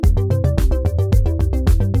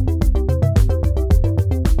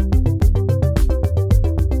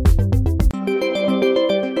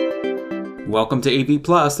Welcome to AV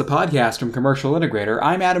Plus, the podcast from Commercial Integrator.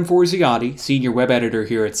 I'm Adam Forziati, Senior Web Editor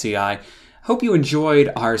here at CI. Hope you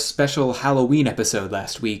enjoyed our special Halloween episode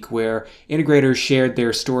last week where integrators shared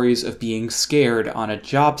their stories of being scared on a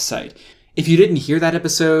job site. If you didn't hear that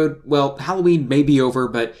episode, well, Halloween may be over,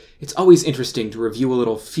 but it's always interesting to review a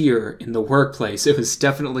little fear in the workplace. It was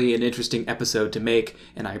definitely an interesting episode to make,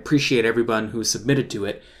 and I appreciate everyone who submitted to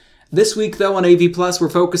it. This week, though, on AV Plus, we're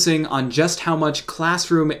focusing on just how much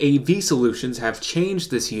classroom AV solutions have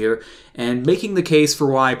changed this year and making the case for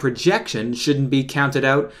why projection shouldn't be counted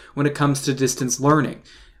out when it comes to distance learning.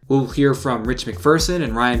 We'll hear from Rich McPherson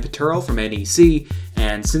and Ryan Paterl from NEC,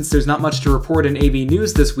 and since there's not much to report in AV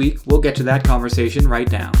news this week, we'll get to that conversation right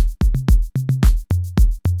now.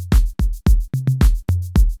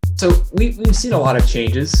 So we've seen a lot of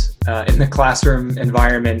changes in the classroom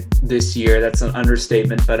environment this year. That's an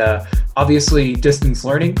understatement, but obviously distance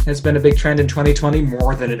learning has been a big trend in 2020,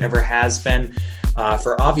 more than it ever has been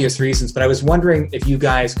for obvious reasons. But I was wondering if you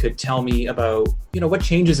guys could tell me about, what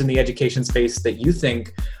changes in the education space that you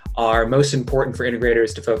think are most important for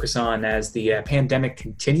integrators to focus on as the pandemic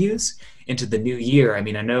continues into the new year. I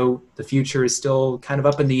mean, I know the future is still kind of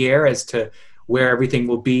up in the air as to where everything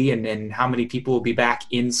will be and how many people will be back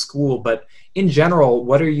in school. But in general,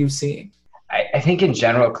 what are you seeing? I think in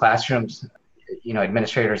general, classrooms,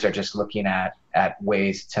 administrators are just looking at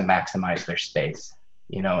ways to maximize their space.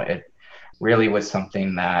 It really was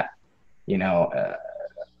something that,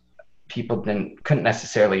 people couldn't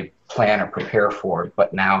necessarily plan or prepare for,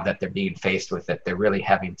 but now that they're being faced with it, they're really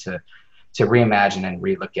having to reimagine and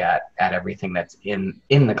relook at everything that's in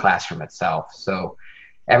the classroom itself. So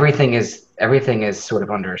everything is sort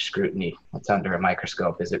of under scrutiny. It's under a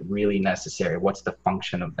microscope. Is it really necessary? What's the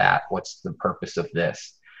function of that? What's the purpose of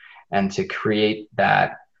this? And to create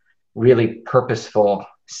that really purposeful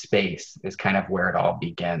space is kind of where it all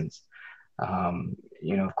begins.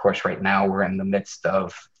 Of course, right now we're in the midst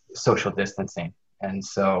of social distancing. And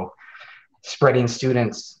so spreading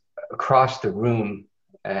students across the room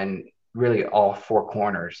and really all four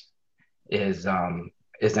corners is a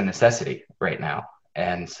necessity right now.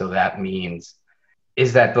 And so that means,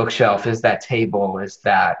 is that bookshelf, is that table, is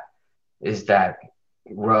that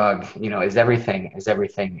rug, is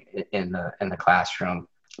everything in the classroom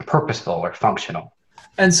purposeful or functional?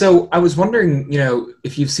 And so I was wondering,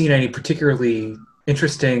 if you've seen any particularly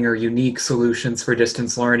interesting or unique solutions for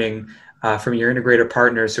distance learning from your integrator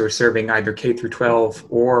partners who are serving either K through 12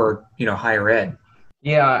 or, higher ed.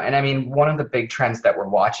 Yeah, and I mean, one of the big trends that we're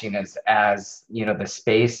watching is as, the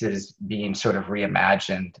space is being sort of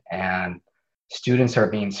reimagined and students are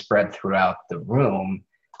being spread throughout the room,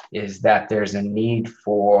 is that there's a need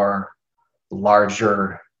for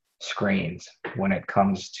larger screens when it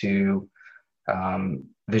comes to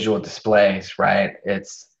visual displays, right?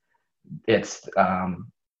 It's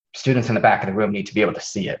students in the back of the room need to be able to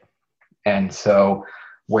see it. And so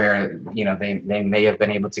where, they may have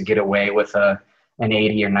been able to get away with an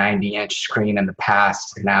 80 or 90 inch screen in the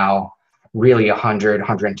past, now really 100,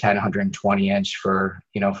 110, 120 inch for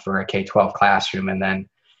a K-12 classroom, and then,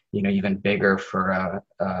 even bigger for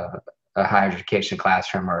a higher education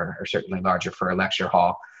classroom or certainly larger for a lecture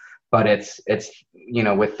hall. But it's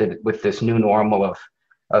with this new normal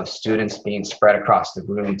of students being spread across the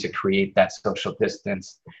room to create that social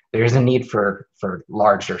distance, there's a need for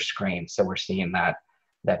larger screens. So we're seeing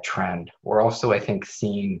that trend. We're also, I think,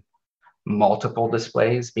 seeing multiple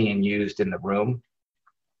displays being used in the room.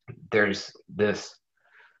 There's this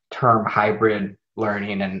term hybrid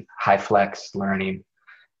learning and high flex learning,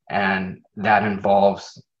 and that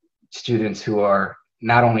involves students who are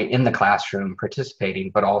not only in the classroom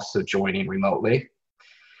participating, but also joining remotely.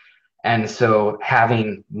 And so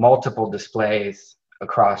having multiple displays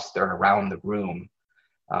across or around the room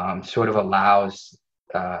sort of allows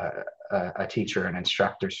a teacher and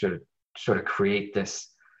instructor to sort of create this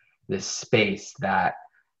space that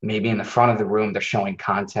maybe in the front of the room, they're showing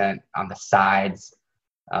content, on the sides,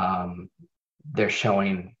 they're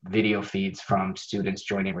showing video feeds from students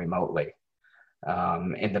joining remotely.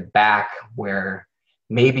 In the back, where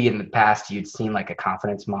maybe in the past you'd seen like a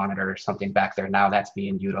confidence monitor or something back there, now that's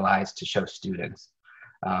being utilized to show students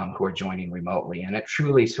who are joining remotely. And it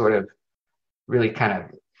truly sort of really kind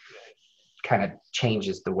of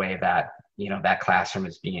changes the way that, that classroom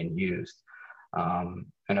is being used.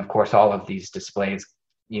 And of course, all of these displays,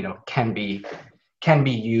 can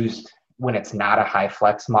be used when it's not a high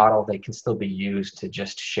flex model. They can still be used to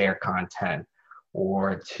just share content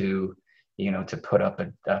or to put up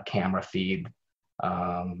a camera feed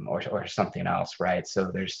or something else, right? So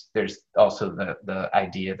there's also the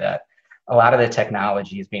idea that a lot of the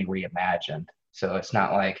technology is being reimagined. So it's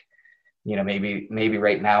not like maybe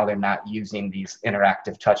right now they're not using these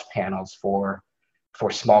interactive touch panels for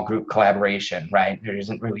small group collaboration, right? There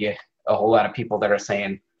isn't really a whole lot of people that are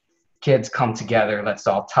saying, kids come together, let's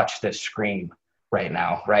all touch this screen right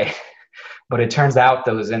now, right? But it turns out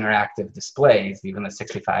those interactive displays, even the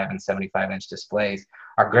 65 and 75-inch displays,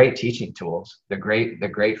 are great teaching tools. They're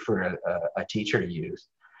great for a teacher to use.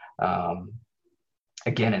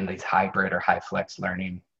 Again, in these hybrid or high flex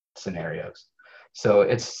learning scenarios. So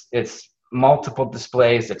it's multiple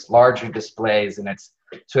displays, it's larger displays, and it's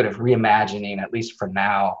sort of reimagining, at least for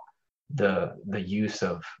now, the use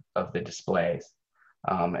of the displays.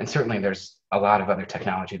 And certainly there's a lot of other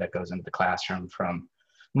technology that goes into the classroom, from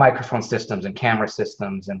microphone systems and camera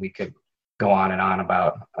systems, and we could go on and on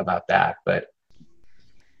about that. But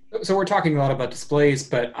so we're talking a lot about displays,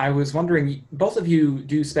 but I was wondering, both of you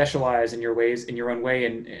do specialize in your own way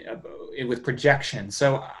in with projection.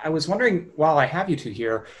 So I was wondering, while I have you two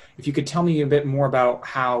here, if you could tell me a bit more about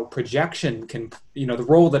how projection can, the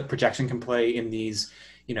role that projection can play in these,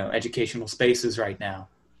 educational spaces right now.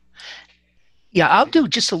 Yeah, I'll do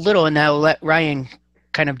just a little, and I'll let Ryan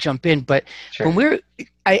kind of jump in. But sure. when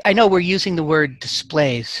I know we're using the word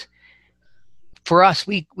displays. For us,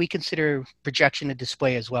 we consider projection a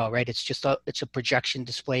display as well, right? It's a projection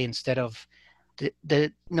display instead of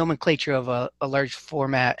the nomenclature of a large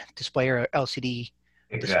format display or LCD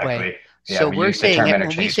Exactly. display. Yeah, so we're saying that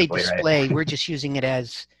when we say display, right? We're just using it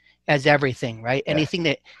as everything, right? Yeah. Anything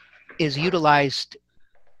that is utilized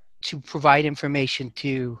to provide information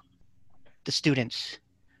to the students,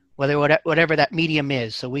 whatever that medium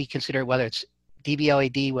is. So we consider whether it's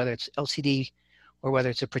DB-LED, whether it's LCD, or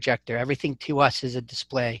whether it's a projector. Everything to us is a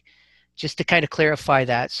display, just to kind of clarify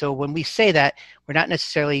that. So when we say that, we're not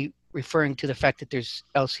necessarily referring to the fact that there's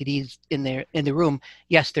LCDs in the room.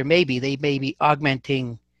 Yes, they may be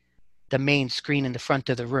augmenting the main screen in the front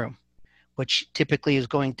of the room, which typically is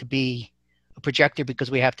going to be a projector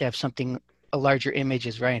because we have to have a larger image,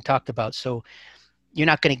 as Ryan talked about. So you're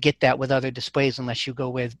not going to get that with other displays unless you go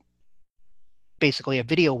with basically a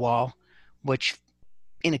video wall, which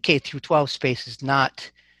in a K through 12 space is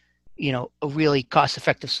not, a really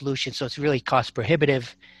cost-effective solution. So it's really cost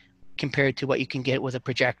prohibitive compared to what you can get with a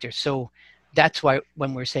projector. So that's why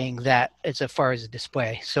when we're saying that, as far as a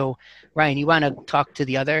display. So Ryan, you want to talk to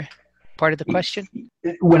the other part of the question?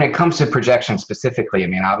 When it comes to projection specifically, I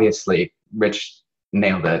mean, obviously Rich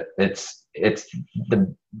nailed it. It's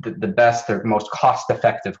the best or most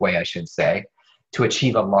cost-effective way, I should say, to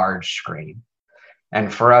achieve a large screen.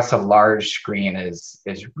 And for us, a large screen is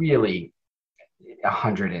really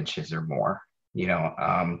 100 inches or more.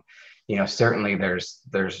 Certainly there's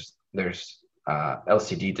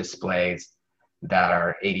LCD displays that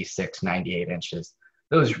are 86, 98 inches.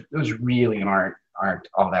 Those really aren't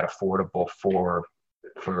all that affordable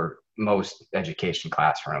for most education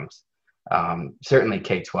classrooms. Certainly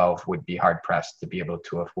K-12 would be hard pressed to be able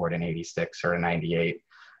to afford an 86 or a 98.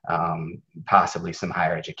 Possibly some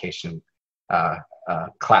higher education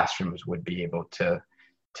classrooms would be able to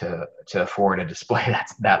afford a display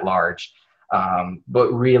that's that large.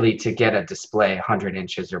 But really, to get a display 100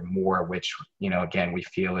 inches or more, which, again, we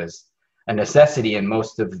feel is a necessity in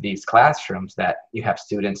most of these classrooms, that you have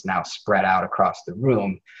students now spread out across the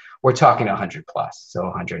room, we're talking 100 plus, so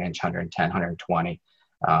 100 inch, 110, 120.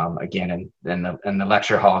 Again, in the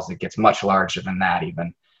lecture halls, it gets much larger than that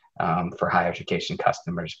even for higher education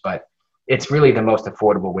customers. But it's really the most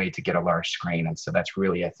affordable way to get a large screen. And so that's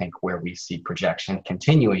really, I think, where we see projection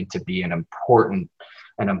continuing to be an important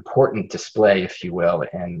display, if you will,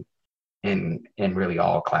 in really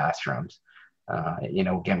all classrooms.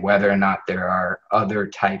 Again, whether or not there are other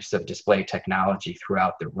types of display technology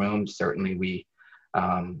throughout the room, certainly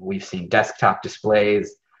we've seen desktop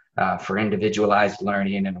displays for individualized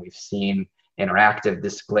learning, and we've seen interactive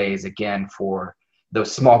displays, again, for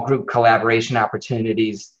those small group collaboration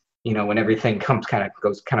opportunities, when everything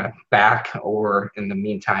goes back, or in the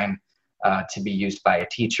meantime, to be used by a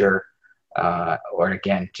teacher, or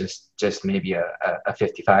again, just maybe a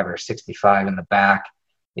 55 or 65 in the back,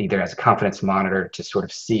 either as a confidence monitor to sort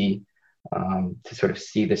of see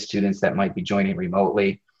the students that might be joining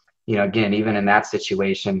remotely. Again, even in that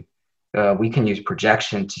situation, we can use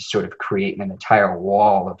projection to sort of create an entire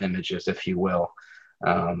wall of images, if you will.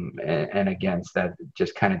 And again, so that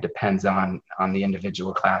just kind of depends on the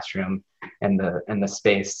individual classroom and the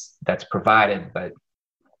space that's provided. But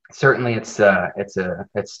certainly, it's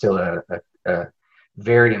still a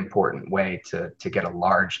very important way to get a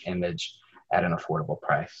large image at an affordable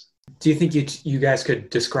price. Do you think you guys could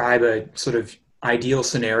describe a sort of ideal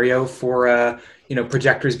scenario for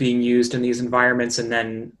projectors being used in these environments, and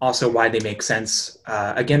then also why they make sense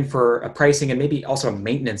again for a pricing and maybe also a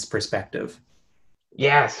maintenance perspective.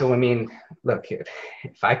 Yeah, so I mean, look,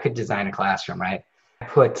 if I could design a classroom, right, I'd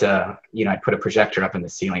put a projector up in the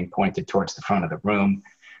ceiling pointed towards the front of the room,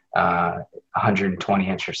 120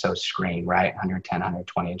 inch or so screen, right, 110,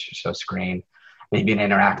 120 inch or so screen, maybe an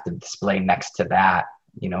interactive display next to that,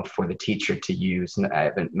 for the teacher to use. And I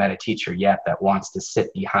haven't met a teacher yet that wants to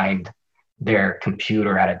sit behind their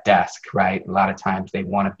computer at a desk, right? A lot of times they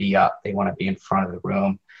want to be up, they want to be in front of the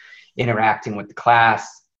room, interacting with the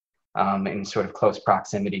class, in sort of close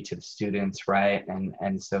proximity to the students, right?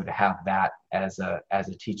 And so to have that as a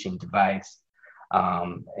teaching device,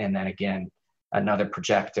 and then again, another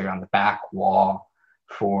projector on the back wall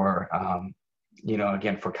for,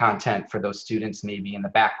 again, for content for those students, maybe in the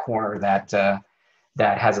back corner that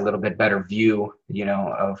has a little bit better view,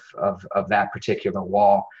 of that particular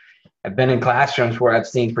wall. I've been in classrooms where I've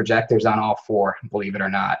seen projectors on all four, believe it or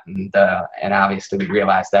not, and obviously we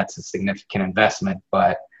realize that's a significant investment,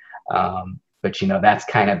 but that's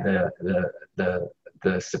kind of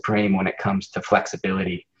the supreme when it comes to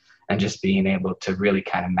flexibility and just being able to really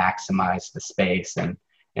kind of maximize the space and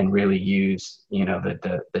really use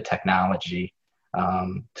the technology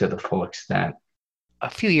to the full extent. A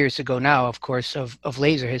few years ago now, of course, of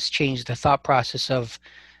laser has changed the thought process of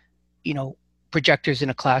projectors in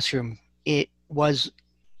a classroom. It was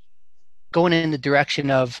going in the direction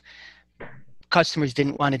of customers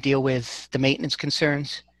didn't want to deal with the maintenance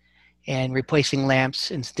concerns and replacing lamps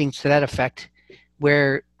and things to that effect,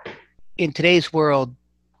 where in today's world,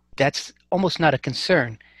 that's almost not a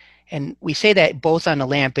concern. And we say that both on the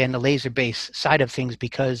lamp and the laser-based side of things,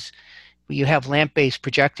 because you have lamp-based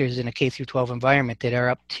projectors in a K through 12 environment that are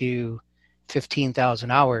up to 15,000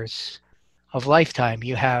 hours of lifetime.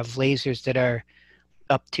 You have lasers that are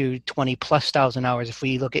up to 20 plus thousand hours. If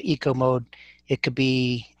we look at eco mode, it could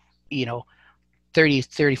be,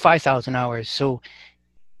 35,000 hours. So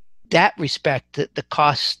that respect, the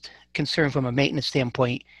cost concern from a maintenance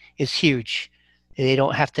standpoint is huge. They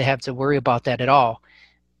don't have to worry about that at all.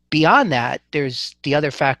 Beyond that, there's the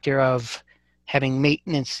other factor of having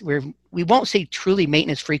maintenance where we won't say truly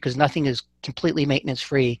maintenance free, because nothing is completely maintenance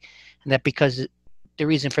free. And that because the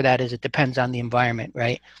reason for that is it depends on the environment,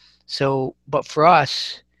 right? So, but for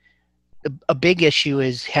us, a big issue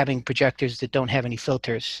is having projectors that don't have any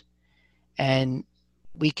filters. And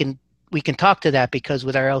we can talk to that because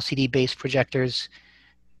with our LCD-based projectors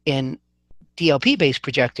and DLP-based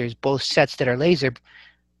projectors, both sets that are laser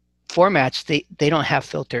formats, they don't have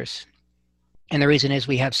filters. And the reason is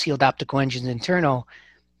we have sealed optical engines internal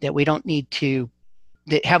that we don't need to,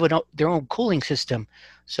 they have their own cooling system.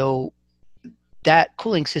 So that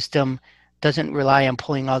cooling system doesn't rely on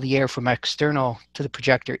pulling all the air from external to the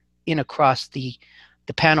projector in across the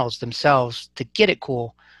panels themselves to get it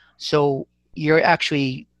cool. So you're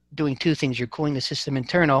actually doing two things. You're cooling the system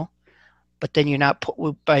internal, but then you're not,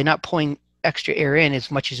 by not pulling extra air in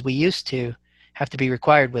as much as we used to have to be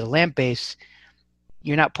required with a lamp base,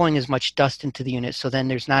 you're not pulling as much dust into the unit. So then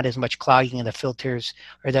there's not as much clogging of the filters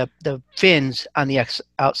or the fins on the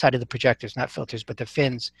outside of the projectors, not filters, but the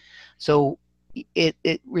fins. So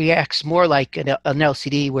it reacts more like an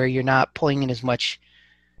LCD where you're not pulling in as much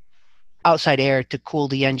outside air to cool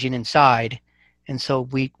the engine inside. And so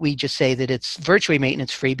we just say that it's virtually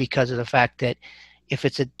maintenance free because of the fact that if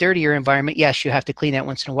it's a dirtier environment, yes, you have to clean that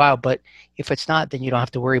once in a while, but if it's not, then you don't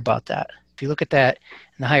have to worry about that. If you look at that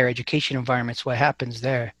in the higher education environments, what happens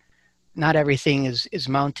there, not everything is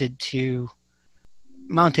mounted,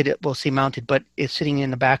 but it's sitting in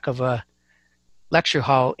the back of a lecture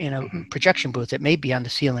hall in a projection booth that may be on the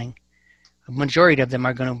ceiling. A majority of them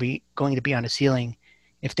are going to be on the ceiling.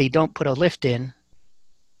 If they don't put a lift in,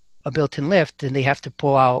 a built-in lift, then they have to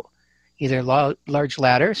pull out either large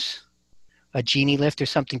ladders, a genie lift or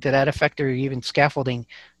something to that effect, or even scaffolding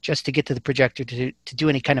just to get to the projector to do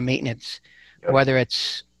any kind of maintenance. Yep. Whether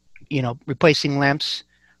it's, replacing lamps,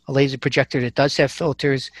 a laser projector that does have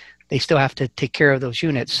filters, they still have to take care of those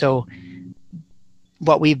units. So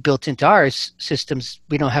what we've built into our systems,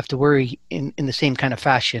 we don't have to worry in the same kind of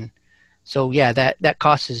fashion. So yeah, that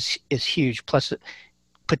cost is huge, plus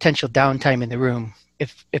potential downtime in the room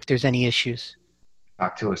if there's any issues.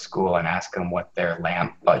 Talk to a school and ask them what their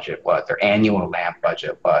lamp budget was, their annual lamp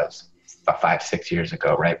budget was 5-6 years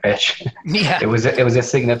ago, right, Bitch? Yeah. It was a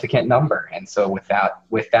significant number. And so with that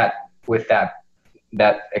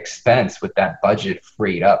expense, with that budget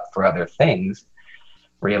freed up for other things,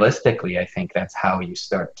 realistically, I think that's how you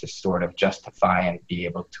start to sort of justify and be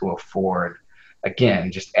able to afford,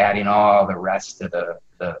 again, just adding all the rest of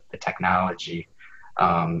the technology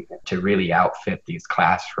to really outfit these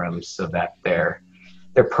classrooms so that they're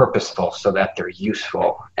purposeful, so that they're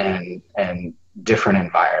useful, and different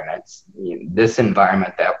environments. This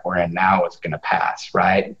environment that we're in now is going to pass,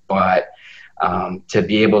 right? But to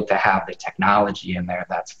be able to have the technology in there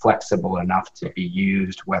that's flexible enough to be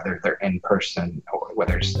used, whether they're in person or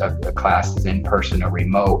whether a class is in person or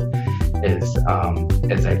remote, is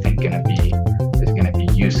I think going to be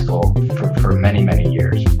useful for many years.